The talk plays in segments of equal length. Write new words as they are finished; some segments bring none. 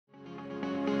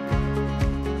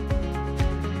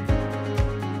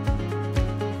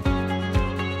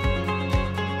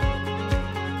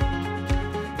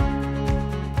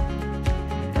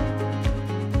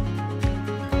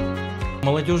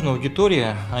Молодежная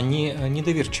аудитория, они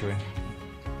недоверчивые.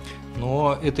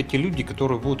 Но это те люди,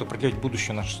 которые будут определять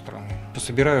будущее нашей страны.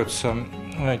 Собираются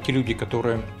те люди,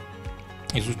 которые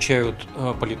изучают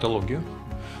политологию,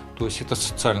 то есть это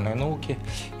социальные науки,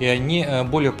 и они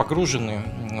более погружены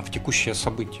в текущее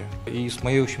событие. И с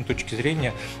моей, в общем, точки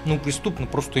зрения, преступно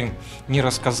просто им не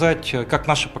рассказать, как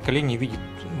наше поколение видит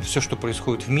все, что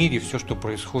происходит в мире, все, что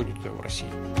происходит в России.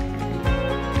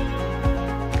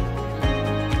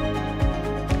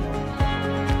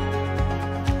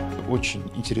 Очень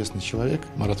интересный человек,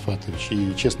 Марат Фатович,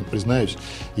 и, честно признаюсь,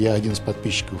 я один из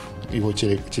подписчиков его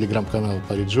телеграм-канала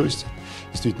 «Политджойстик».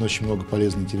 Действительно, очень много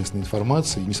полезной, интересной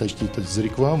информации. Не сочтите это за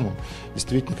рекламу.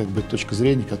 Действительно, точка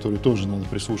зрения, которой тоже надо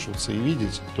прислушиваться и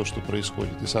видеть то, что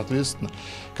происходит. И, соответственно,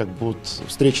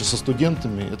 встреча со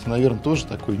студентами, это, наверное, тоже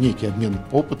такой некий обмен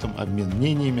опытом, обмен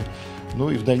мнениями.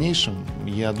 И в дальнейшем,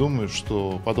 я думаю,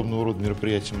 что подобного рода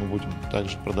мероприятия мы будем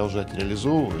также продолжать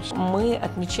реализовывать. Мы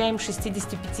отмечаем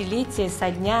 65-летие со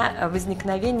дня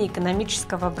возникновения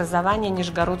экономического образования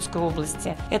Нижегородской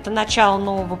области. Это начало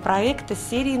нового проекта,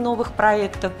 серии новых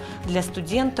проектов для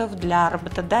студентов, для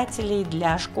работодателей,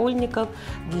 для школьников,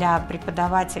 для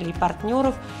преподавателей и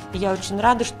партнеров. И я очень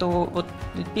рада, что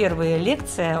первая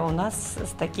лекция у нас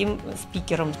с таким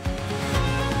спикером.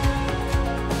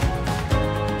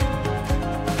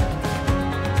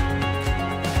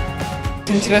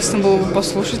 Интересно было бы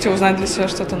послушать и узнать для себя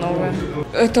что-то новое.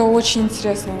 Это очень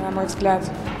интересно, на мой взгляд.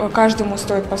 Каждому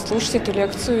стоит послушать эту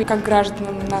лекцию. Как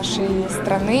гражданам нашей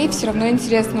страны все равно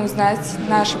интересно узнать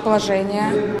наше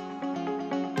положение,